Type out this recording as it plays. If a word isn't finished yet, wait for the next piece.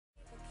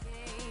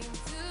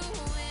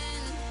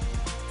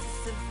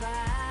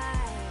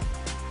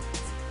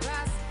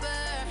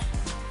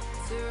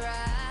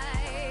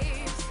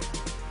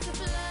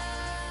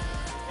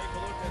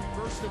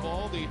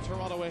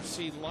Toronto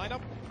FC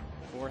lineup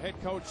for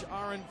head coach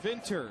Aaron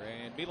Vinter,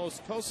 and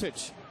Milos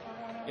Kocic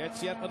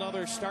gets yet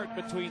another start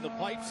between the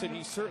pipes, and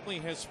he certainly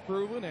has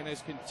proven and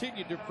has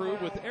continued to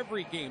prove with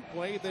every game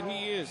play that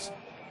he is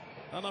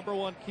the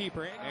 #1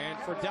 keeper. And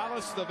for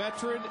Dallas, the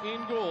veteran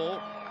in goal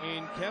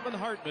in Kevin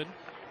Hartman,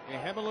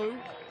 Ihemelu,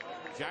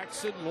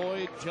 Jackson,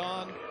 Loyd,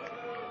 John,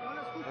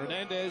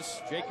 Hernandez,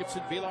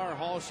 Jacobson, Villar,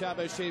 Hall,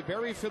 Chávez, Shea.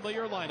 Very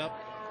familiar lineup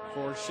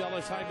for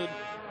Harden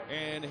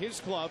and his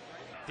club.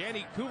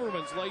 Danny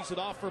Koevermans lays it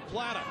off for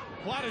Plata.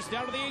 Plata's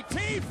down to the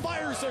 18,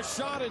 fires a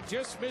shot and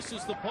just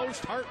misses the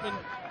post. Hartman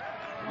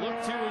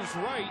looked to his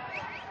right.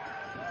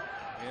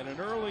 And an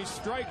early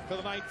strike for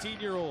the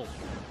 19-year-old.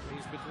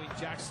 He's between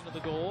Jackson and the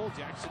goal.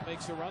 Jackson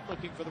makes a run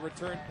looking for the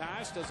return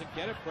pass. Doesn't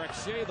get it. Brek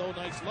Shea, though,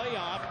 nice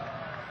layoff.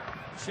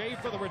 Shea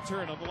for the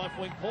return on the left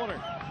wing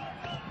corner.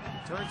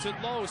 Turns it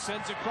low,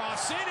 sends a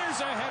cross in. Here's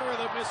a header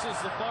that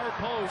misses the far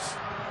post.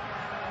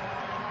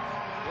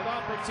 Good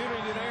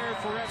opportunity there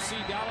for FC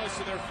Dallas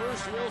in their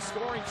first real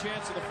scoring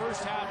chance of the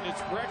first half, and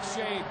it's Brek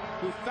Shea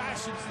who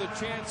fashions the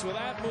chance with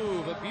that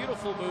move, a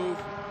beautiful move.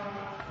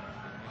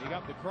 And he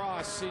got the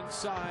cross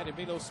inside, and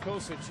Milos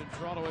Kocic and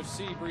Toronto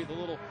FC breathe a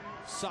little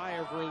sigh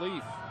of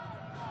relief.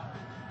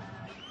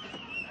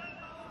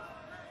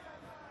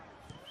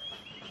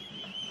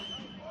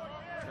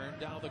 Turned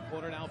down the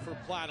corner now for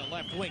Plata,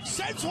 left wing,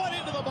 sends one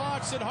into the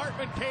box, and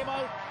Hartman came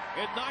out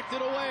and knocked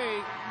it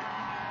away.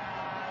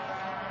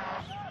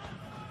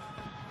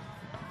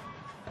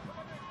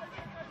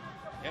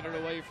 Headed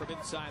away from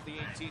inside the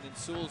 18, and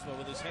Soolsma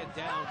with his head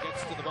down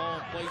gets to the ball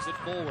and plays it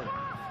forward.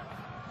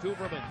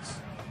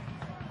 Koevermans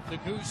to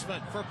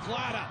Guzman for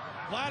Plata.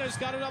 Plata's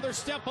got another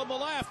step on the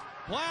left.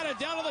 Plata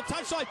down to the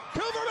touchline.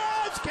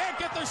 Koevermans can't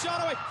get the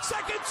shot away.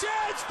 Second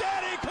chance.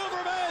 Danny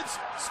Koevermans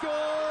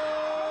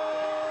scores.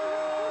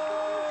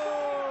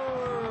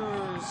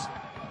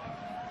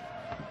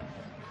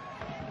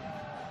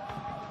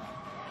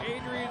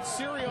 Adrian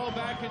Serio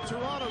back in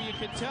Toronto. You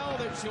can tell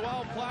that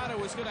Joao Plata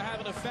was going to have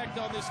an effect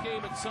on this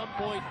game at some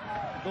point,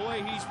 the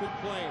way he's been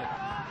playing.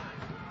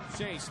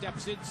 Shea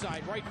steps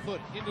inside, right foot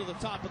into the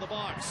top of the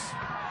box.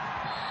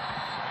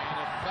 And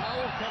a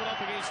foul coming up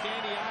against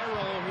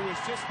Ihemelu, who was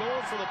just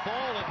going for the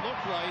ball, it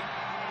looked like.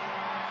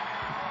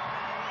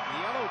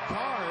 Yellow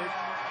card.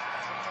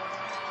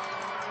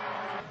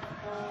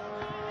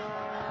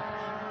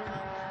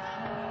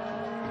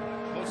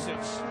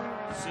 Kocic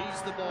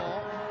sees the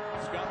ball.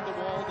 He's got the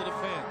wall to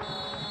defend.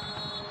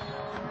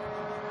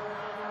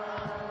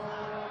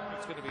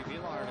 It's going to be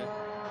Villar to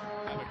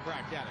have a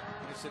crack at it.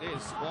 Yes, it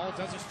is. Ball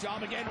does its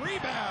job again.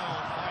 Rebound!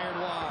 Fired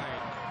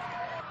wide.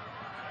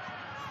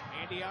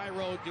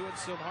 Ihemelu doing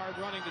some hard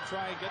running to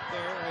try and get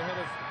there ahead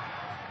of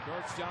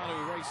Torsten,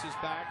 who races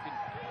back and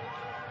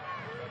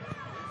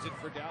wins it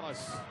for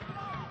Dallas.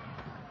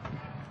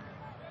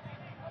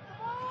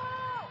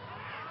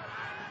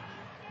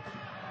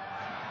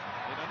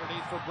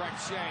 For Brek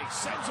Shea,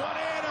 sends one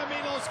in,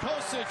 Milos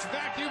Kocic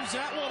vacuums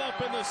that one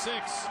up in the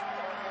 6.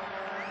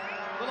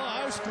 Little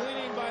house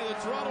cleaning by the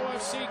Toronto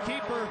FC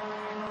keeper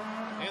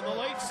in the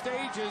late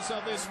stages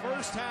of this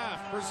first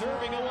half,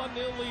 preserving a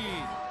 1-0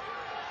 lead.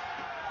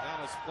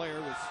 Dallas player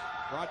was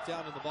brought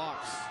down in the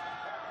box.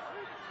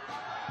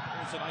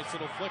 Here's a nice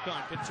little flick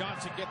on. Can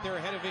Johnson get there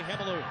ahead of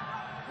Ihemelu?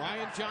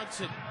 Ryan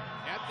Johnson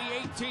at the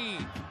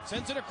 18,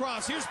 sends it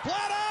across. Here's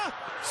Plata,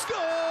 score!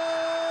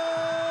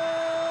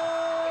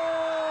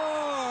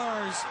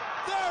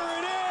 There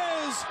it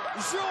is!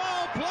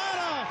 Joao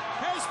Plata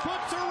has put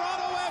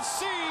Toronto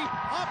FC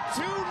up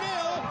 2-0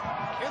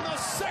 in the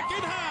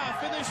second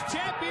half in this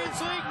Champions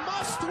League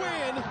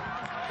must-win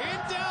in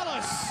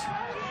Dallas.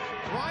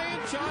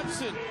 Ryan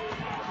Johnson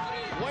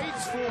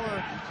waits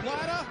for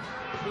Plata,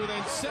 who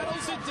then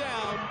settles it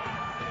down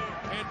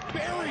and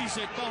buries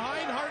it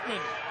behind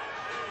Hartman.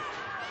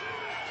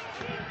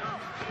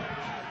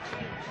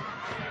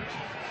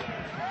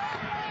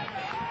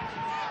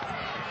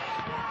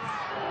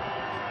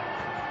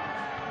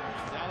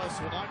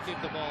 Will not give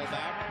the ball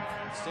back.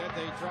 Instead,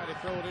 they try to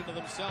throw it into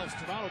themselves.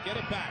 Toronto get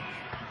it back.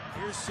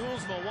 Here's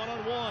Soolsma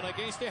one-on-one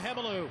against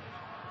Ihemelu.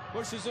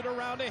 Pushes it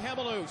around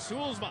Ihemelu.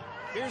 Soolsma.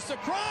 Here's the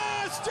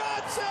cross.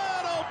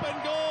 Johnson!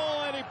 Open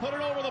goal, and he put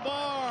it over the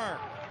bar.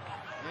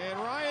 And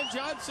Ryan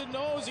Johnson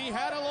knows he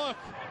had a look.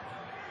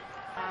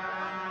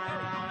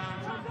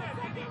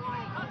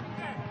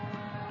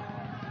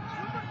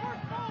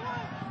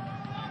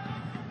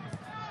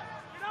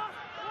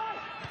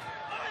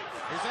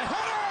 Here's a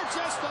header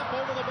just up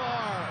over the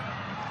bar.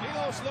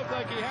 Milos looked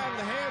like he had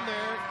the hand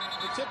there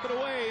to tip it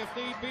away if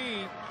need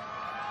be.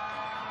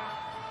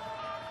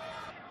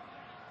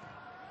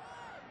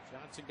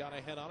 Johnson got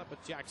a head on it,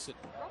 but Jackson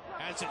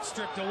has it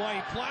stripped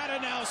away. Plata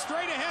now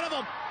straight ahead of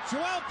him.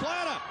 Joao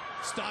Plata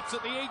stops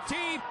at the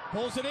 18,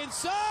 pulls it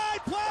inside.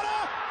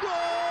 Plata, goal!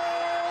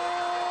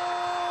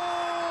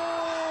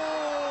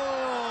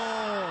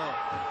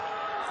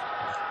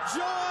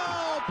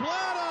 Joao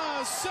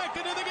Plata,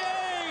 second of the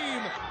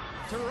game.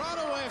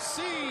 Toronto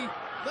FC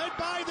led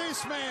by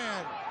this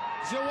man,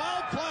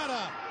 Joao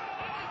Plata.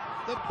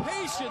 The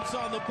patience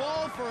on the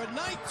ball for a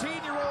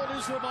 19-year-old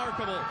is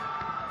remarkable.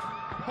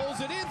 Pulls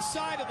it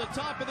inside of the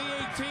top of the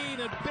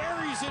 18 and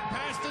buries it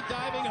past a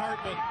diving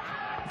Hartman.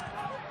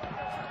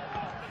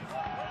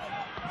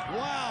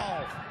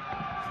 Wow.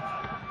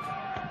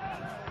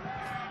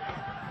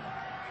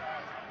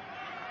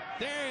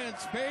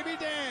 Dance, baby,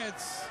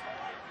 dance.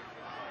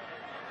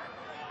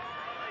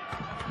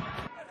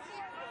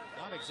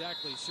 Not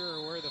exactly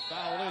sure where the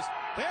foul is.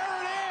 There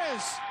it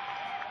is.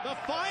 The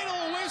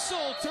final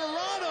whistle,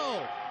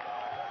 Toronto.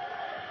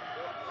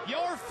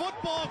 Your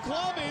football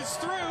club is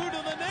through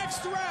to the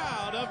next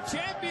round of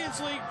Champions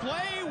League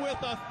play with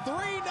a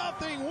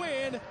 3-0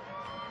 win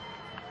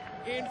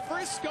in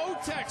Frisco,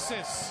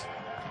 Texas.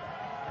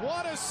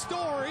 What a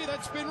story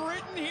that's been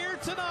written here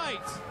tonight.